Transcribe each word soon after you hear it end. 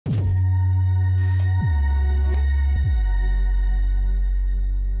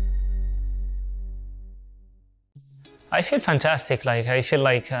I feel fantastic. Like I feel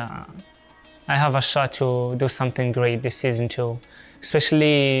like I have a shot to do something great this season too.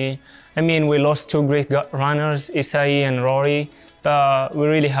 Especially, I mean, we lost two great runners, Isai and Rory, but we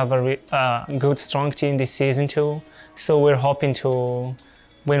really have a good, strong team this season too. So we're hoping to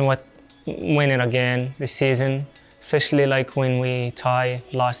win it again this season, especially like when we tie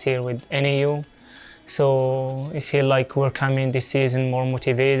last year with NAU. So I feel like we're coming this season more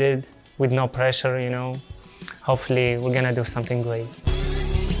motivated, with no pressure, you know. Hopefully we're gonna do something great.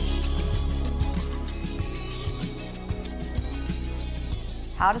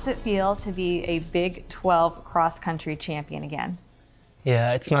 How does it feel to be a Big 12 cross-country champion again?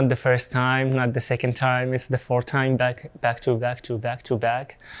 Yeah, it's not the first time, not the second time. It's the fourth time back to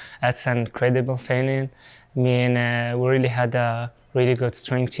back. That's an incredible feeling. I mean, we really had a really good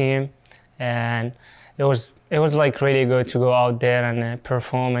string team, and it was like really good to go out there and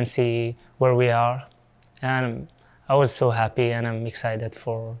perform and see where we are. And I was so happy, and I'm excited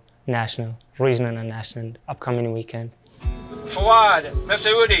for national, regional, and national upcoming weekend. Fouad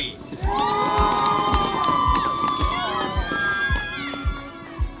Messoudi.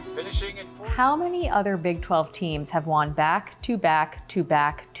 Finishing in fourth. How many other Big 12 teams have won back-to-back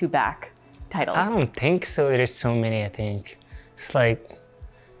titles? I don't think so. There is so many, I think. It's like,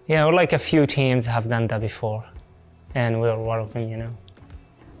 yeah, or like a few teams have done that before, and we're one of them, you know.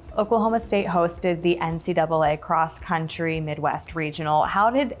 Oklahoma State hosted the NCAA Cross Country Midwest Regional. How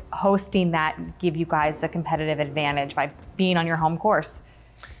did hosting that give you guys the competitive advantage by being on your home course?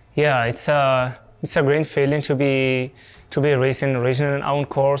 Yeah, it's a great feeling to be racing regional on our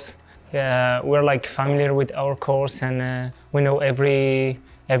course. We're like familiar with our course, and we know every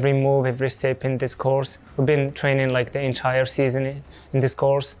move, every step in this course. We've been training like the entire season in this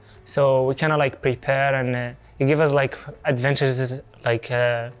course, so we kind of like prepare, and it gives us like advantages like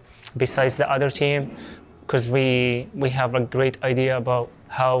besides the other team, because we have a great idea about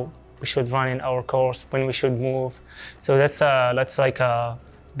how we should run in our course, when we should move. So that's a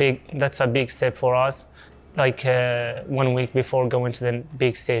big step for us, like 1 week before going to the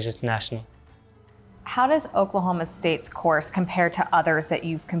big stages national. How does Oklahoma State's course compare to others that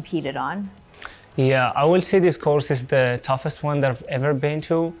you've competed on? Yeah, I will say this course is the toughest one that I've ever been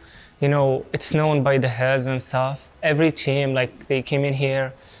to. You know, it's known by the hills and stuff. Every team, like, they came in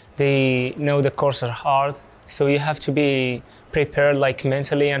here, they know the course are hard, so you have to be prepared, like,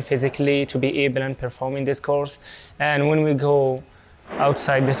 mentally and physically to be able and perform in this course. And when we go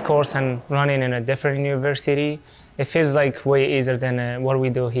outside this course and running in a different university, it feels like way easier than what we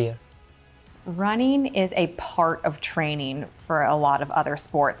do here. Running is a part of training for a lot of other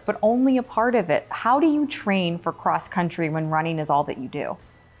sports, but only a part of it. How do you train for cross country when running is all that you do?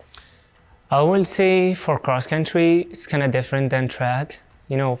 I will say for cross country, it's kind of different than track.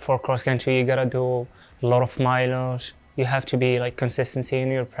 You know, for cross country, you gotta do a lot of mileage. You have to be like consistency in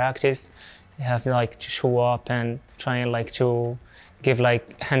your practice. You have like to show up and try and like to give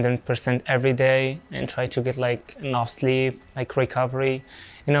like 100% every day and try to get like enough sleep, like recovery,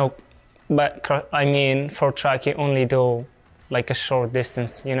 you know. But I mean, for track, you only do like a short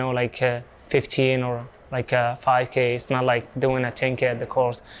distance, you know, like 15 or like a 5K. It's not like doing a 10K at the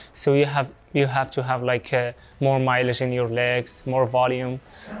course. So you have to have like more mileage in your legs, more volume.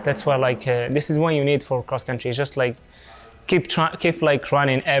 That's why like this is what you need for cross country. Just like keep like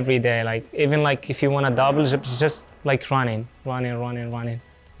running every day. Like even like if you want to double, just like running.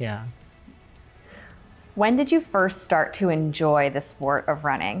 Yeah. When did you first start to enjoy the sport of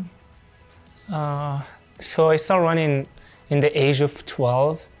running? So I started running in the age of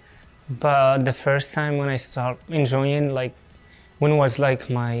 12, but the first time when I started enjoying, like when it was like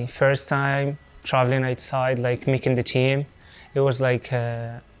my first time traveling outside, like making the team, it was like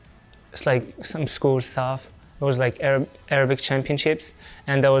it's like some school stuff. It was like Arabic championships,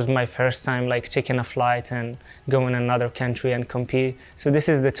 and that was my first time like taking a flight and going another country and compete. So this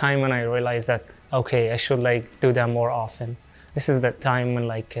is the time when I realized that okay, I should like do that more often. This is the time when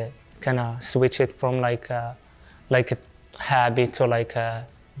like kind of switch it from like a habit to like a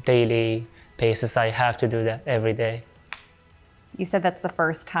daily basis. I have to do that every day. You said that's the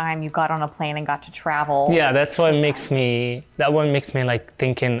first time you got on a plane and got to travel. Yeah, that's what makes me, like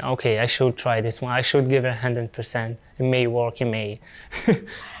thinking, okay, I should try this one. I should give it 100%. It may work, it may.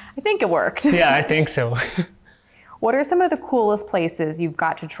 I think it worked. Yeah, I think so. What are some of the coolest places you've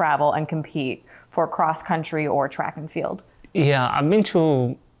got to travel and compete for cross country or track and field? Yeah, I've been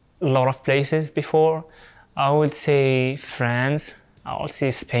to a lot of places before. I would say France. I would say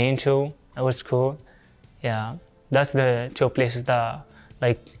Spain too. That was cool. Yeah, that's the two places that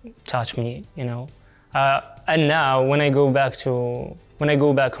like touch me, you know. And now when I go back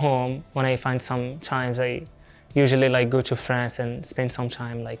home, when I find some times I usually like go to France and spend some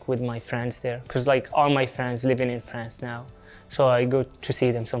time like with my friends there, because like all my friends living in France now, so I go to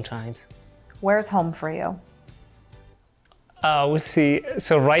see them sometimes. Where's home for you? We'll see.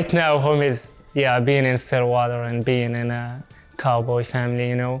 So right now home is, yeah, being in Stillwater and being in a Cowboy family,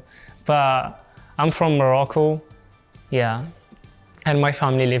 you know. But I'm from Morocco, yeah, and my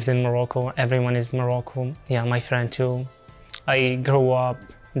family lives in Morocco. Everyone is Morocco. Yeah, my friend too. I grew up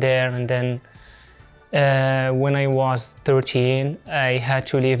there, and then when I was 13, I had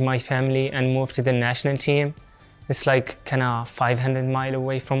to leave my family and move to the national team. It's like kind of 500 miles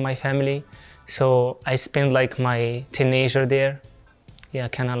away from my family. So I spent like my teenager there, yeah,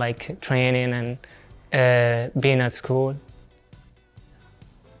 kind of like training and being at school.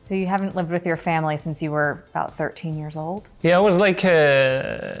 So you haven't lived with your family since you were about 13 years old? Yeah, I was like,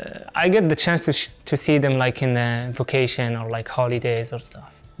 I get the chance to see them like in vacation or like holidays or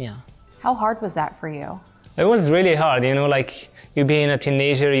stuff, yeah. How hard was that for you? It was really hard, you know, like you being a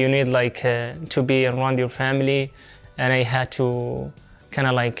teenager, you need like to be around your family, and I had to kind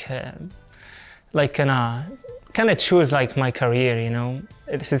of like kind of choose like my career, you know.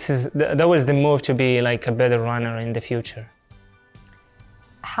 That was the move to be like a better runner in the future.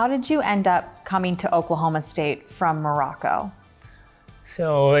 How did you end up coming to Oklahoma State from Morocco?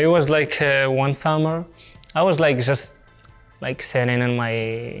 So it was like one summer, I was like just like sitting in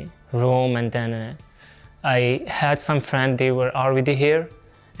my room, and then I had some friends, they were already here,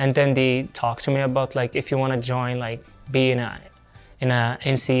 and then they talked to me about like if you want to join, like be in a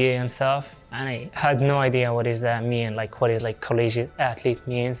NCAA and stuff, and I had no idea what does that mean, like what is like collegiate athlete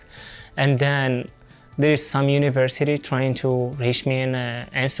means. And then there is some university trying to reach me in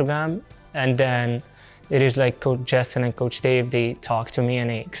Instagram, and then it is like Coach Justin and Coach Dave, they talk to me and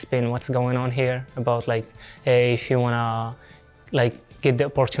they explain what's going on here about like, hey, if you wanna like get the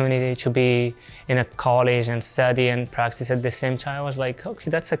opportunity to be in a college and study and practice at the same time. I was like, okay,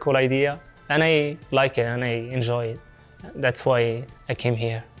 that's a cool idea. And I like it and I enjoy it. That's why I came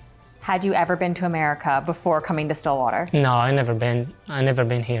here. Had you ever been to America before coming to Stillwater? No, I never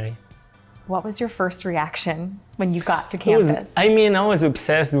been here. What was your first reaction when you got to campus? I was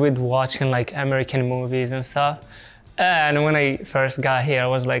obsessed with watching like American movies and stuff. And when I first got here, I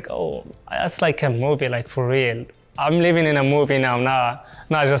was like, oh, that's like a movie, like for real. I'm living in a movie now,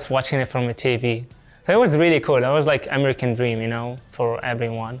 not just watching it from a TV. So it was really cool. That was like American dream, you know, for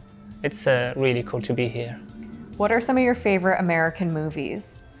everyone. It's really cool to be here. What are some of your favorite American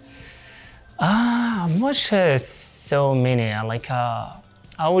movies? I'm not sure, so many. Like,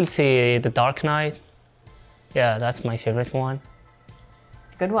 I would say The Dark Knight. Yeah, that's my favorite one.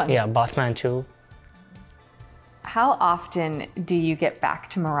 It's a good one. Yeah, Batman too. How often do you get back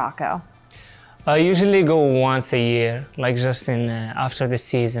to Morocco? I usually go once a year, like just in after the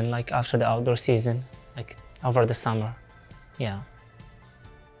season, like after the outdoor season, like over the summer, yeah.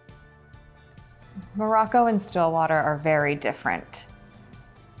 Morocco and Stillwater are very different.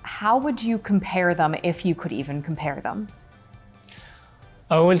 How would you compare them, if you could even compare them?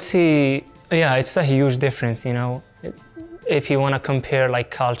 I would say, yeah, it's a huge difference, you know. If you want to compare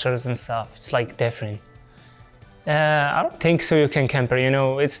like cultures and stuff, it's like different. I don't think so you can compare, you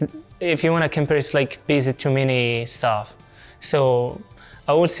know, if you want to compare, it's like busy too many stuff. So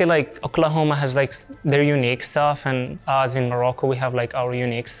I would say like Oklahoma has like their unique stuff, and us in Morocco, we have like our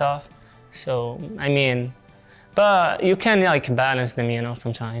unique stuff. So, I mean, but you can like balance them, you know,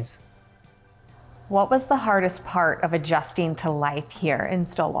 sometimes. What was the hardest part of adjusting to life here in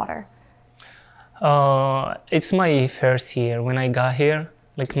Stillwater? It's my first year when I got here.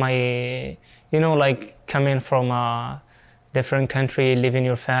 Like you know, like coming from a different country, leaving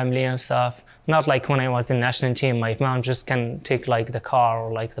your family and stuff. Not like when I was in national team, my mom just can take like the car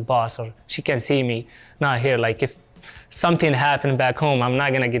or like the bus, or she can see me. Not here, like if something happened back home, I'm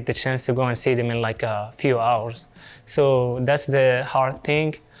not gonna get the chance to go and see them in like a few hours. So that's the hard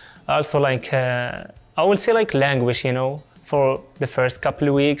thing. Also like, I would say like language, you know, for the first couple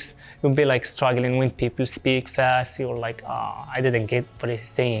of weeks, you'll be like struggling when people speak fast. You're like, oh, I didn't get what he's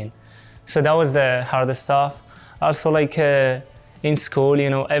saying. So that was the hardest stuff. Also like in school, you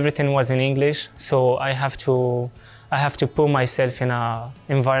know, everything was in English. So I have to put myself in an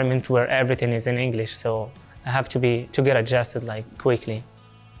environment where everything is in English. So I have to get adjusted like quickly.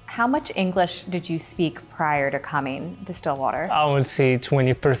 How much English did you speak prior to coming to Stillwater? I would say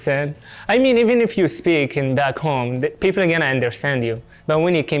 20%. I mean, even if you speak in back home, people are gonna understand you. But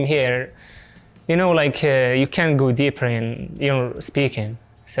when you came here, you know, like you can't go deeper in your speaking.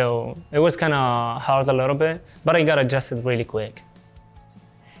 So it was kind of hard a little bit, but I got adjusted really quick.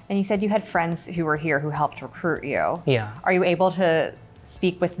 And you said you had friends who were here who helped recruit you. Yeah. Are you able to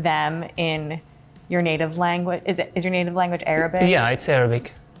speak with them in your native language? Is your native language Arabic? Yeah, it's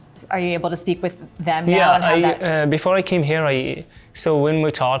Arabic. Are you able to speak with them now? Yeah, and have that? before I came here, so when we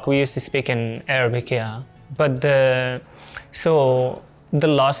talk, we used to speak in Arabic, yeah. But so the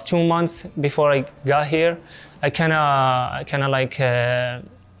last 2 months before I got here, I kind of like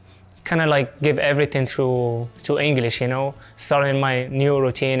give everything to English, you know, starting my new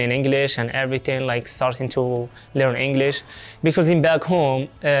routine in English and everything, like starting to learn English, because in back home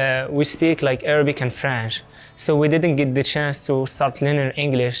we speak like Arabic and French, so we didn't get the chance to start learning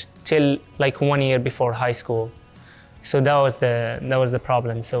English till like 1 year before high school. So that was the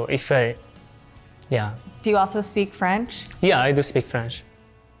problem. So yeah. Do you also speak French? Yeah, I do speak French.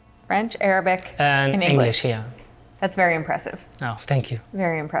 French, Arabic, and English, yeah. That's very impressive. Oh, thank you.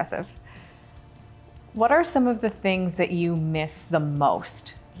 Very impressive. What are some of the things that you miss the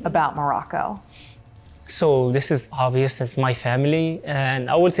most about Morocco? So this is obvious, it's my family, and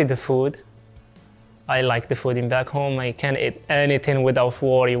I would say the food. I like the food in back home. I can eat anything without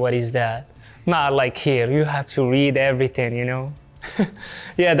worry, what is that? Not like here, you have to read everything, you know?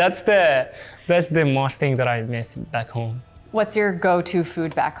 Yeah, that's the most thing that I miss back home. What's your go-to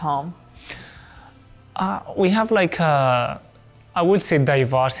food back home? We have like I would say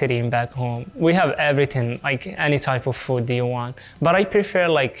diversity in back home. We have everything, like any type of food that you want. But I prefer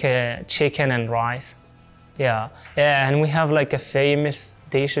like chicken and rice. Yeah, and we have like a famous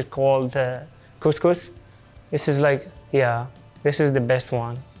dish called couscous. This is like, yeah, this is the best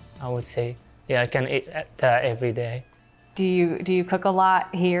one, I would say. Yeah, I can eat that every day. Do you cook a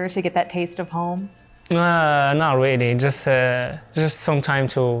lot here to get that taste of home? Not really, just some time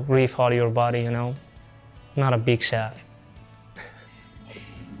to refill your body, you know. Not a big chef.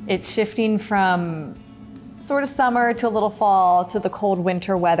 It's shifting from sort of summer to a little fall to the cold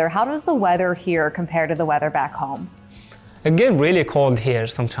winter weather. How does the weather here compare to the weather back home? It gets really cold here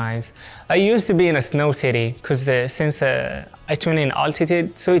sometimes. I used to be in a snow city because since I turned in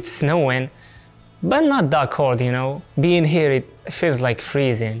altitude, so it's snowing, but not that cold, you know. Being here, it feels like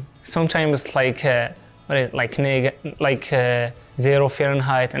freezing. Sometimes like 0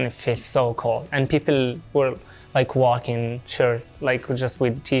 Fahrenheit, and it feels so cold. And people were like walking shirt, like just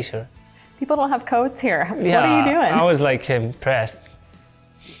with t-shirt. People don't have coats here. Yeah, what are you doing? I was like impressed.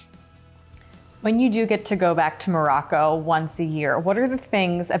 When you do get to go back to Morocco once a year, what are the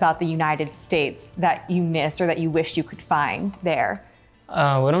things about the United States that you miss or that you wish you could find there?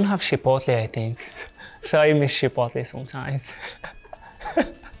 We don't have Chipotle, I think. So I miss Chipotle sometimes.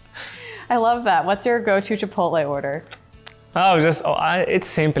 I love that. What's your go-to Chipotle order? Oh, it's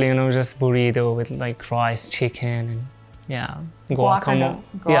simple, you know, just burrito with like rice, chicken, and yeah, guacamole.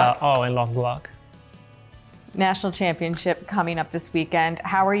 Yeah, oh, I love guac. National championship coming up this weekend.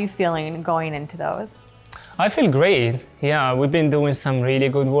 How are you feeling going into those? I feel great. Yeah, we've been doing some really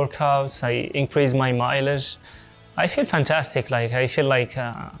good workouts. I increased my mileage. I feel fantastic. Like I feel like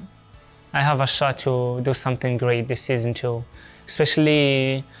I have a shot to do something great this season too.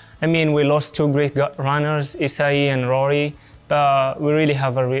 Especially, I mean, we lost 2 great runners, Isai and Rory, but we really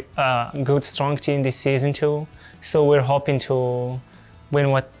have a good, strong team this season too. So we're hoping to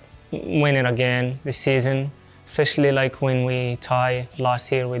win it again this season, especially like when we tie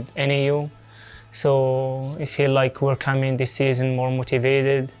last year with NAU. So I feel like we're coming this season more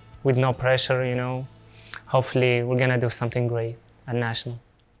motivated, with no pressure, you know. Hopefully we're gonna do something great at National.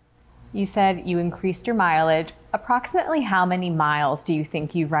 You said you increased your mileage. Approximately how many miles do you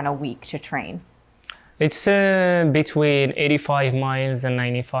think you run a week to train? It's between 85 miles and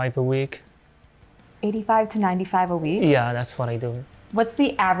 95 a week. 85 to 95 a week? Yeah, that's what I do. What's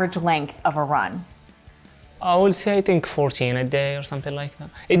the average length of a run? I would say I think 14 a day or something like that.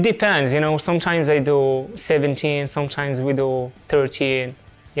 It depends, you know, sometimes I do 17, sometimes we do 13,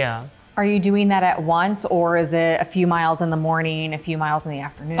 yeah. Are you doing that at once, or is it a few miles in the morning, a few miles in the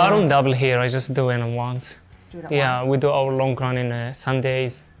afternoon? I don't double here, I just do it once. Just do it at Yeah, once. we do our long run on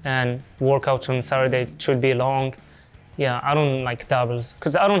Sundays, and workouts on Saturday should be long. Yeah, I don't like doubles,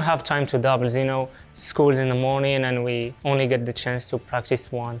 because I don't have time to doubles, you know. School's in the morning and we only get the chance to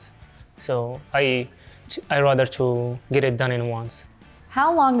practice once. So I rather to get it done in once.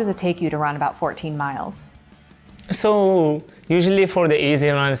 How long does it take you to run about 14 miles? So usually for the easy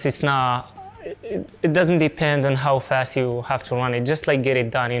runs, it's not, it doesn't depend on how fast you have to run it. Just like get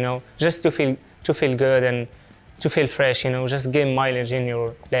it done, you know, just to feel good and to feel fresh, you know, just get mileage in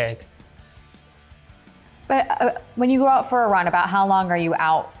your leg. But when you go out for a run, about how long are you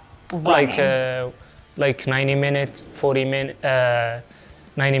out running? Like 90 minutes, 40 minutes,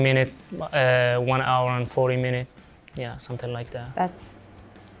 90 minutes, 1 hour and 40 minutes. Yeah, something like that.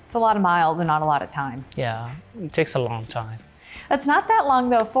 It's a lot of miles and not a lot of time. Yeah, it takes a long time. That's not that long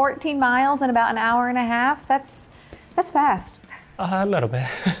though. 14 miles in about an hour and a half. That's fast. A little bit.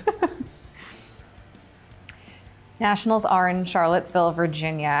 Nationals are in Charlottesville,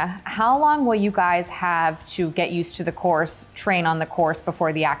 Virginia. How long will you guys have to get used to the course, train on the course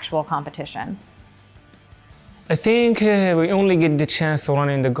before the actual competition? I think we only get the chance to run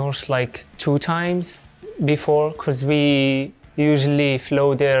in the course like 2 times before, because we usually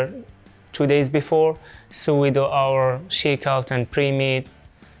flow there 2 days before. So we do our shakeout and pre-meet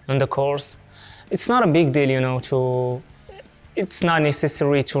on the course. It's not a big deal, you know, it's not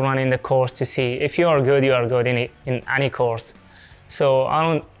necessary to run in the course to see. If you are good in any course. So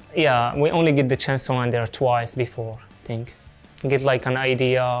we only get the chance to run there twice before, I think. Get like an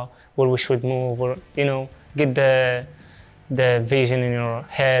idea where we should move, or, you know, get the vision in your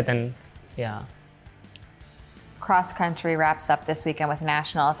head, and yeah. Cross country wraps up this weekend with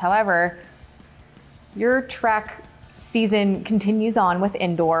nationals. However, your track season continues on with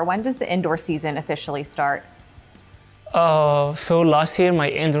indoor. When does the indoor season officially start? So last year, my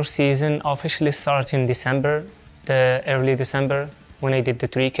indoor season officially started in December, early December, when I did the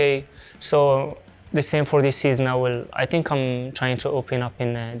 3K. So the same for this season. I think I'm trying to open up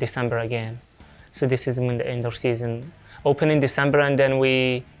in December again. So this is when the indoor season open in December, and then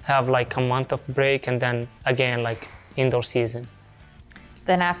we have like a month of break, and then again like indoor season.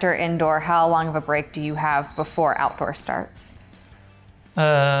 Then after indoor, how long of a break do you have before outdoor starts?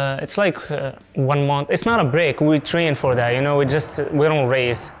 It's like 1 month. It's not a break. We train for that, you know. We don't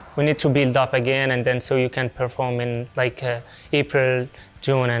race. We need to build up again, and then so you can perform in like April,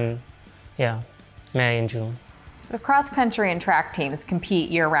 June, and yeah, May and June. So cross country and track teams compete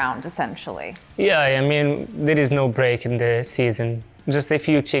year round, essentially. Yeah, I mean, there is no break in the season. Just if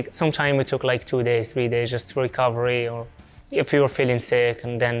you take, sometimes we took like 2 days, 3 days, just recovery, or if you were feeling sick,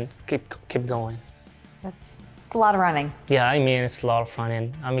 and then keep going. That's a lot of running. Yeah, I mean, it's a lot of fun,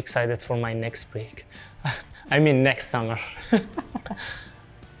 and I'm excited for my next break. I mean, next summer.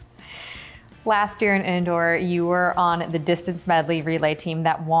 Last year in indoor, you were on the distance medley relay team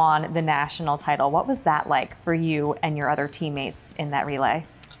that won the national title. What was that like for you and your other teammates in that relay?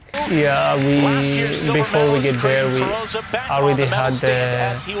 Yeah, before we get there, we already had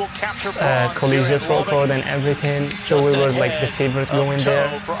the collegiate record and everything, so we were like the favorite going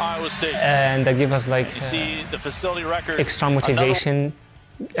there, and that gave us like extra motivation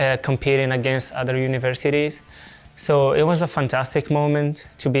competing against other universities. So it was a fantastic moment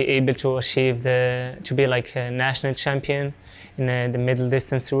to be able to achieve to be like a national champion in the middle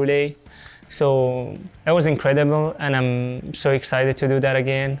distance relay. So it was incredible, and I'm so excited to do that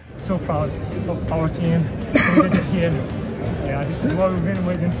again. So proud of our team. We did it here. Yeah, this is what we've been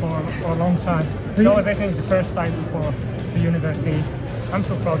waiting for a long time. That was, I think, the first time before the university. I'm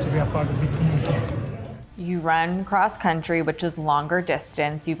so proud to be a part of this team. You run cross country, which is longer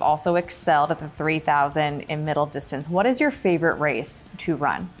distance. You've also excelled at the 3,000 in middle distance. What is your favorite race to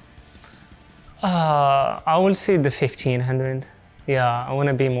run? I will say the 1,500. Yeah, I want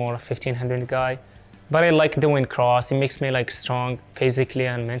to be more a 1,500 guy. But I like doing cross. It makes me like strong physically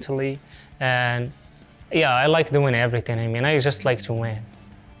and mentally. And yeah, I like doing everything. I mean, I just like to win.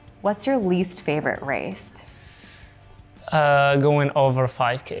 What's your least favorite race? Going over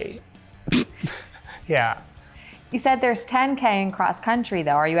 5K. Yeah. You said there's 10K in cross country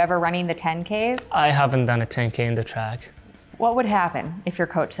though. Are you ever running the 10Ks? I haven't done a 10K in the track. What would happen if your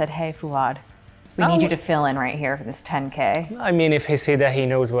coach said, hey, Fouad, we need you to fill in right here for this 10K? I mean, if he said that, he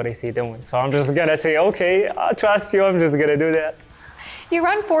knows what he's doing. So I'm just gonna say, okay, I trust you, I'm just gonna do that. You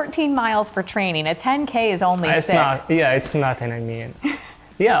run 14 miles for training. A 10K is only 6. It's nothing, I mean.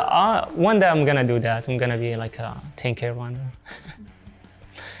 Yeah, one day I'm gonna do that. I'm gonna be like a 10K runner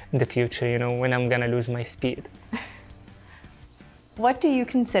in the future, you know, when I'm gonna lose my speed. What do you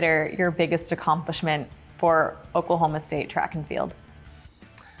consider your biggest accomplishment for Oklahoma State track and field?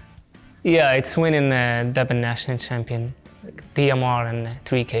 Yeah, it's winning the double national champion, DMR and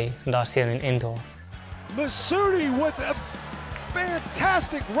 3K last year in indoor. Messoudi with a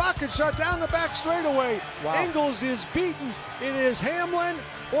fantastic rocket shot down the back straightaway. Wow. Ingles is beaten. It is Hamlin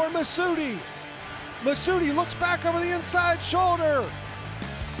or Messoudi. Messoudi looks back over the inside shoulder.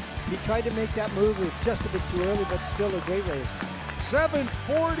 He tried to make that move. It was just a bit too early, but still a great race.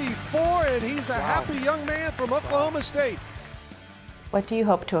 7:44, and he's a happy young man from Oklahoma State. What do you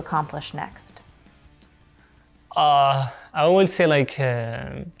hope to accomplish next? I would say like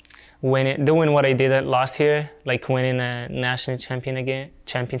doing what I did last year, like winning a national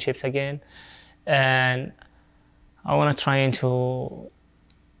championships again, and I want to try to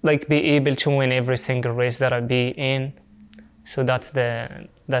like be able to win every single race that I be in. So that's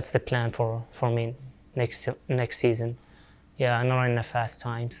the plan for me next season. yeah, not in the fast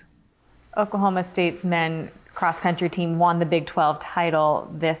times. Oklahoma State's men cross country team won the Big 12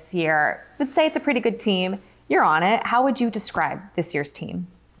 title this year. I would say it's a pretty good team. You're on it. How would you describe this year's team?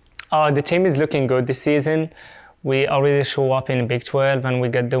 The team is looking good this season. We already show up in Big 12 and we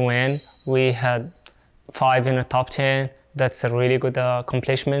get the win. We had 5 in the top 10. That's a really good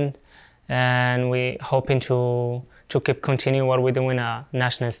accomplishment. And we're hoping to keep continue what we do in a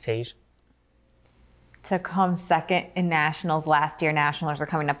national stage. To come second in nationals last year, nationals are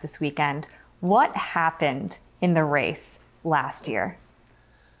coming up this weekend. What happened in the race last year?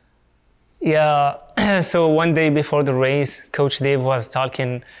 Yeah, so one day before the race, Coach Dave was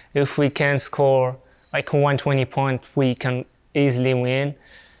talking, if we can score like 120 points, we can easily win.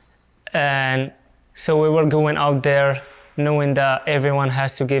 And so we were going out there knowing that everyone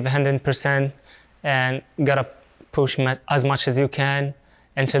has to give 100% and gotta push as much as you can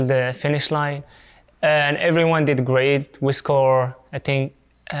until the finish line. And everyone did great. We scored, I think,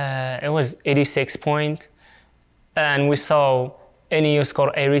 it was 86 points. And we saw NEU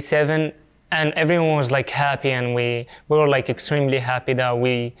score 87. And everyone was like happy, and we were like extremely happy that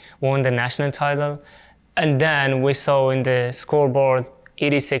we won the national title. And then we saw in the scoreboard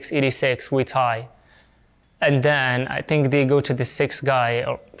 86, we tie. And then I think they go to the 6th guy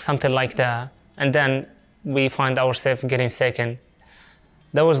or something like that. And then we find ourselves getting second.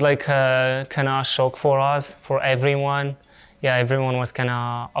 That was like a kind of shock for us, for everyone. Yeah, everyone was kind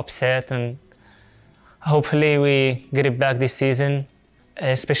of upset, and hopefully we get it back this season,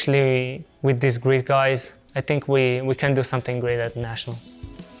 especially with these great guys. I think we can do something great at the national.